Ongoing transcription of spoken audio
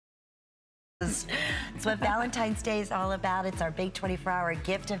It's what Valentine's Day is all about. It's our big 24-hour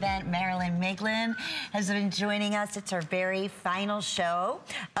gift event. Marilyn Miglin has been joining us. It's our very final show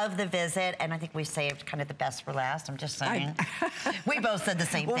of the visit, and I think we saved kind of the best for last. I'm just saying. We both said the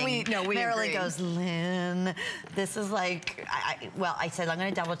same thing. Marilyn agree. goes, Lynn, this is like, I said I'm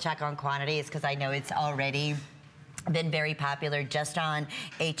going to double check on quantities because I know it's already been very popular just on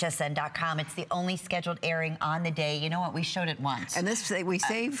hsn.com. It's the only scheduled airing on the day. You know what? We showed it once. And this we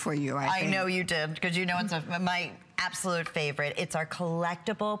saved for you, I think. I know you did, because you know it's my absolute favorite. It's our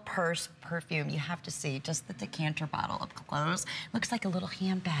collectible purse perfume. You have to see just the decanter bottle up close. Looks like a little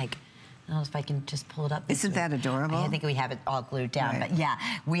handbag. I don't know if I can just pull it up. Isn't that adorable? I think we have it all glued down, right. But yeah,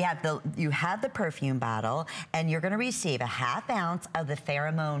 you have the perfume bottle, and you're gonna receive a ½ ounce of the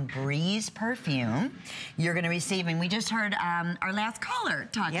Pheromone Breeze perfume. You're gonna receive, and we just heard our last caller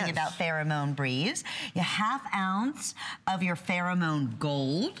talking about Pheromone Breeze. A ½ ounce of your Pheromone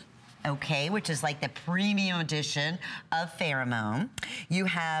Gold, okay, which is like the premium edition of Pheromone. You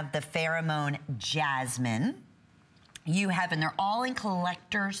have the Pheromone Jasmine. You have, and they're all in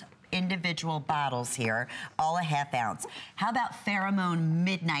collector's individual bottles here, all a ½ ounce. How about Pheromone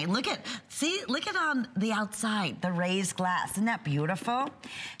Midnight? Look at on the outside, the raised glass. Isn't that beautiful?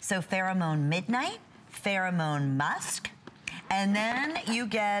 So Pheromone Midnight, Pheromone Musk, and then you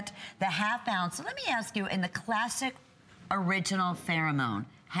get the ½ ounce. So let me ask you, in the classic original Pheromone,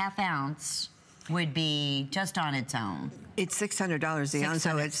 ½ ounce would be just on its own. It's $600 the ounce,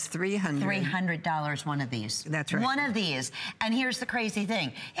 so it's $300. $300 one of these. That's right. One of these. And here's the crazy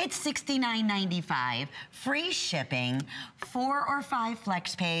thing. It's $69.95, free shipping, 4 or 5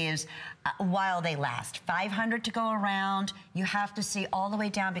 flex pays while they last. $500 to go around. You have to see all the way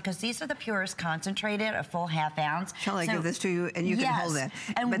down because these are the purest concentrated, a full ½ ounce. Shall I give this to you? And you can hold it.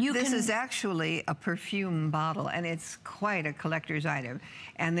 And but this is actually a perfume bottle, and it's quite a collector's item.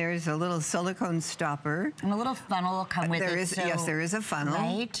 And there's a little silicone stopper. And a little funnel will come with it. Yes, there is a funnel,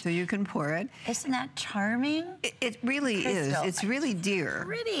 right? So you can pour it. Isn't that charming? It really is. It's really dear.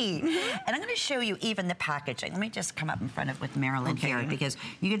 Pretty. And I'm going to show you even the packaging. Let me just come up in front of with Marilyn here, because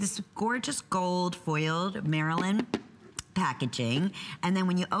you get this gorgeous gold foiled Marilyn packaging, and then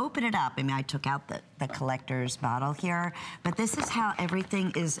when you open it up, I mean, I took out the collector's bottle here, but this is how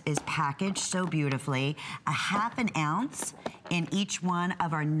everything is packaged so beautifully. A ½ ounce in each one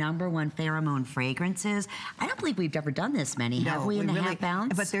of our #1 Pheromone fragrances. I don't believe we've ever done this many, have we, in the ½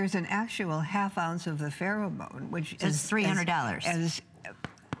 ounce? But there's an actual ½ ounce of the Pheromone, which is $300. As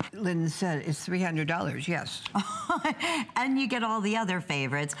Lynn said, it's $300, yes. And you get all the other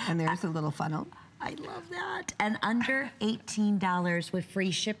favorites. And there's a little funnel. I love that. And under $18 with free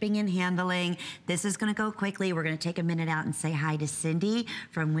shipping and handling. This is gonna go quickly. We're gonna take a minute out and say hi to Cindy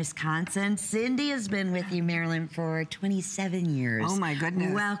from Wisconsin. Cindy has been with you, Marilyn, for 27 years. Oh my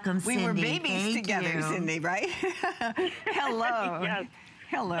goodness. Welcome, Cindy. We were babies Thank together, you. Cindy, right? Hello. Yes.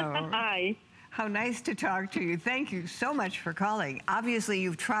 Hello. Hi. How nice to talk to you. Thank you so much for calling. Obviously,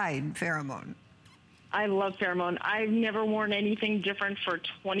 you've tried Pheromone. I love Pheromone. I've never worn anything different for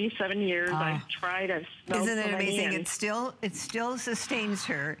 27 years. I've tried, I've smelled. Isn't it so many, amazing? It still sustains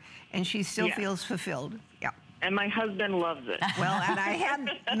her, and she still feels fulfilled. Yeah. And my husband loves it. Well, and I had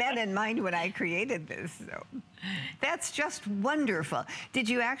men in mind when I created this, so that's just wonderful. Did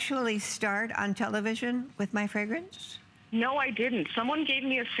you actually start on television with my fragrance? No, I didn't. Someone gave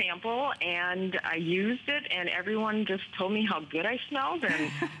me a sample, and I used it, and everyone just told me how good I smelled,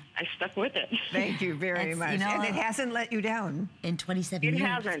 and I stuck with it. Thank you very much. You know, and it hasn't let you down. In 27 years. It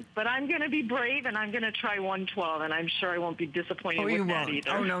hasn't, but I'm going to be brave, and I'm going to try 112, and I'm sure I won't be disappointed with that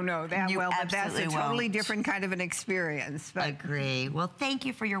either. Oh, no. But that's a totally won't. Different kind of an experience. But agree. Well, thank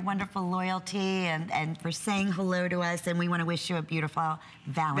you for your wonderful loyalty and for saying hello to us, and we want to wish you a beautiful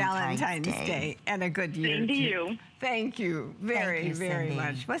Valentine's Day. And a good year, Same to you. Thank you very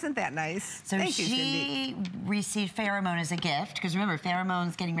much. Wasn't that nice? So Thank you, Cindy. she received Pheromone as a gift, because remember,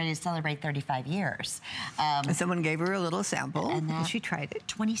 Pheromone's getting ready to celebrate 35 years. And someone gave her a little sample, and she tried it.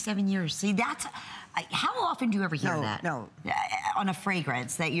 27 years. See, that's... how often do you ever hear that? No. On a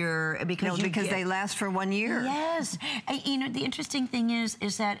fragrance that you're... Because they last for 1 year. Yes. You know, the interesting thing is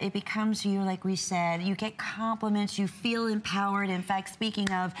that it becomes you, like we said, you get compliments, you feel empowered. In fact,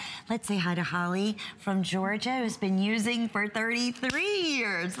 speaking of, let's say hi to Holly from Georgia, who's been using for 33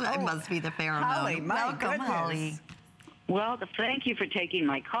 years. That must be the Pheromone. Holly, welcome, Holly. Well, thank you for taking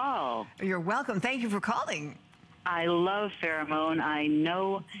my call. You're welcome. Thank you for calling. I love Pheromone. I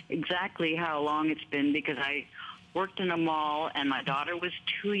know exactly how long it's been because I worked in a mall, and my daughter was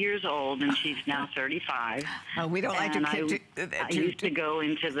 2 years old, and she's now 35. Oh, we don't like to I used to go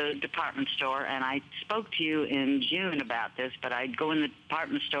into the department store, and I spoke to you in June about this, but I'd go in the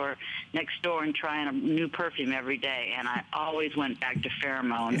department store next door and try a new perfume every day, and I always went back to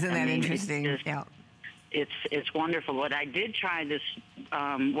Pheromone. Isn't that interesting? Yeah. It's wonderful. But I did try this,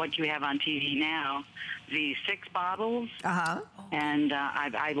 what you have on TV now, the 6 bottles, and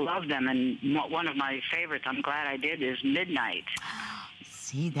I love them. And one of my favorites, I'm glad I did, is Midnight.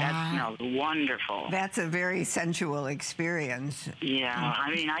 See that? That smells wonderful. That's a very sensual experience. Yeah, I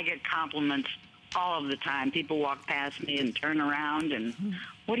mean, I get compliments all of the time. People walk past me and turn around and,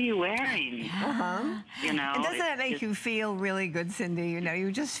 what are you wearing? You know, And doesn't that make you feel really good, Cindy? You know,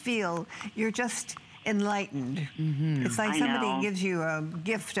 you just feel, you're just enlightened. It's like somebody gives you a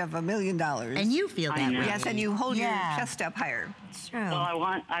gift of $1 million. And you feel that way. Yes, and you hold your chest up higher. It's true.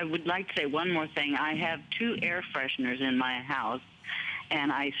 Well, I would like to say one more thing. I have 2 air fresheners in my house,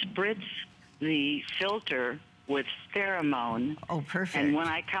 and I spritz the filter with Pheromone. Oh, perfect. And when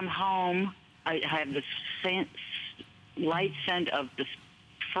I come home, I have the light scent of the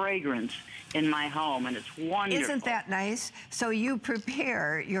fragrance in my home, and it's wonderful. Isn't that nice? So you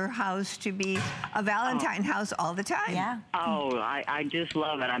prepare your house to be a Valentine house all the time. Yeah. Oh, I just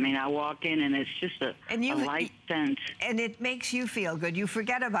love it. I mean, I walk in, and it's just a light scent. And it makes you feel good. You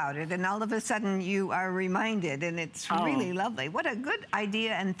forget about it, and all of a sudden you are reminded, and it's really lovely. What a good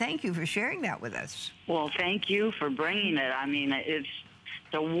idea, and thank you for sharing that with us. Well, thank you for bringing it. I mean, it's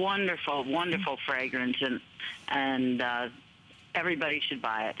a wonderful, wonderful fragrance, and everybody should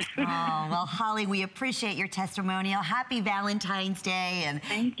buy it. Oh, well, Holly, we appreciate your testimonial. Happy Valentine's Day. And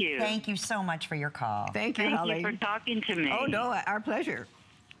thank you. Thank you so much for your call. Thank you, Holly. Thank you for talking to me. Oh, no, our pleasure.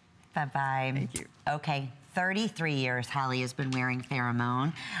 Bye-bye. Thank you. Okay. 33 years Holly has been wearing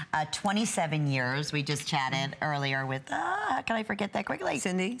Pheromone. 27 years. We just chatted earlier with, how can I forget that quickly?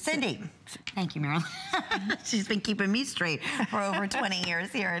 Cindy. Thank you, Marilyn. She's been keeping me straight for over 20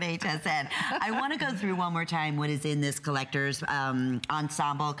 years here at HSN. I want to go through one more time what is in this collector's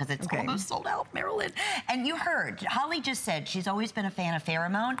ensemble, because it's almost sold out, Marilyn. And you heard, Holly just said she's always been a fan of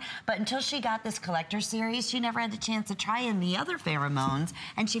Pheromone, but until she got this collector series, she never had the chance to try in the other Pheromones,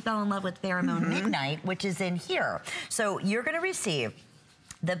 and she fell in love with Pheromone Midnight, which is in here. So you're going to receive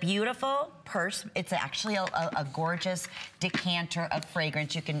the beautiful purse. It's actually a gorgeous decanter of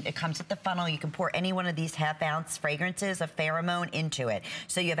fragrance. It comes with the funnel. You can pour any one of these half-ounce fragrances of Pheromone into it.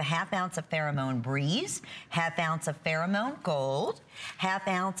 So you have a half-ounce of Pheromone Breeze, half-ounce of Pheromone Gold,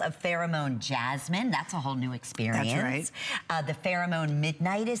 half-ounce of Pheromone Jasmine. That's a whole new experience. That's right. The Pheromone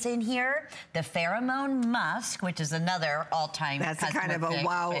Midnight is in here. The Pheromone Musk, which is another all-time That's a kind of a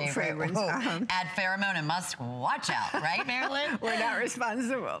wow fragrance. Add Pheromone and Musk, watch out, right, Marilyn? We're not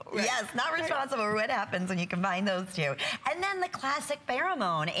responsible. Right. Yes, not responsible for what happens when you combine those two. And then the classic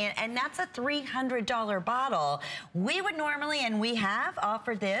Pheromone, and that's a $300 bottle. We would normally, and we have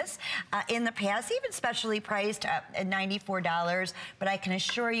offered this in the past, even specially priced at $94, but I can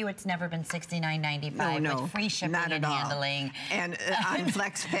assure you it's never been $69.95 with free shipping and handling. And on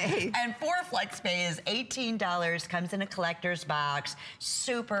FlexPay. And for FlexPay is $18, comes in a collector's box,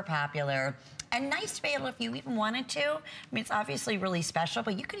 super popular. And nice to be able, if you even wanted to. I mean, it's obviously really special,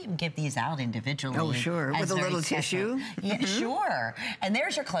 but you could even give these out individually. Oh, sure, with a little tissue. Yeah, sure. And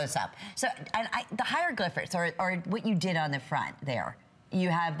there's your close-up. So the hieroglyphics, or what you did on the front there. You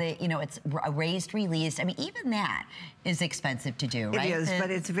have the, it's a raised release. I mean, even that is expensive to do, right? It is,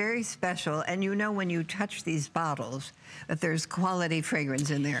 but it's very special. And you know when you touch these bottles that there's quality fragrance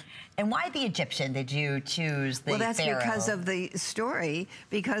in there. And why the Egyptian did you choose the Well, that's Pharaoh? because of the story,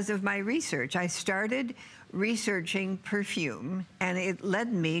 because of my research. I started researching perfume, and it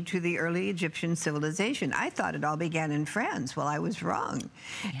led me to the early Egyptian civilization. I thought it all began in France. Well, I was wrong.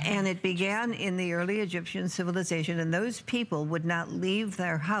 Yeah. And it began in the early Egyptian civilization, and those people would not leave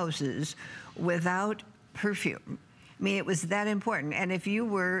their houses without perfume. I mean, it was that important. And if you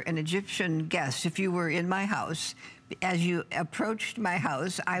were an Egyptian guest, if you were in my house, as you approached my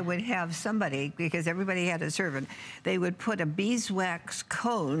house, I would have somebody, because everybody had a servant, they would put a beeswax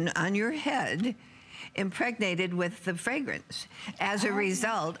cone on your head, impregnated with the fragrance. As a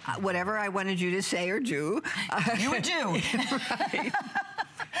result, whatever I wanted you to say or do, you would do. Right.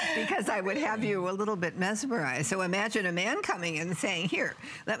 Because I would have you a little bit mesmerized. So imagine a man coming in and saying, here,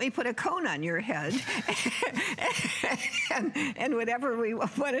 let me put a cone on your head. and whatever we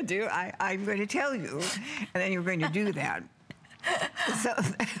want to do, I'm going to tell you. And then you're going to do that. So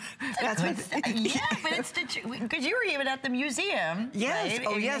that's what. Yeah, but it's because you were even at the museum. Yes. Right?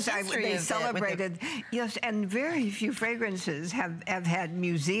 Oh, yes. They celebrated. Yes, and very few fragrances have had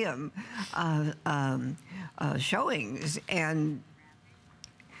museum showings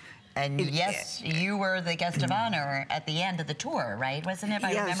And yes, you were the guest of honor at the end of the tour, right? Wasn't it, if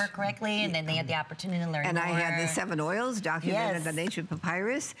I remember correctly? And then they had the opportunity to learn more. And I had the 7 oils documented in Yes. the ancient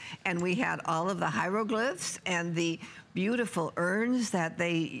papyrus, and we had all of the hieroglyphs and the beautiful urns that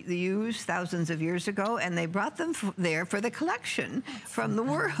they used thousands of years ago, and they brought them there for the collection from the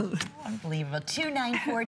world. Unbelievable. 294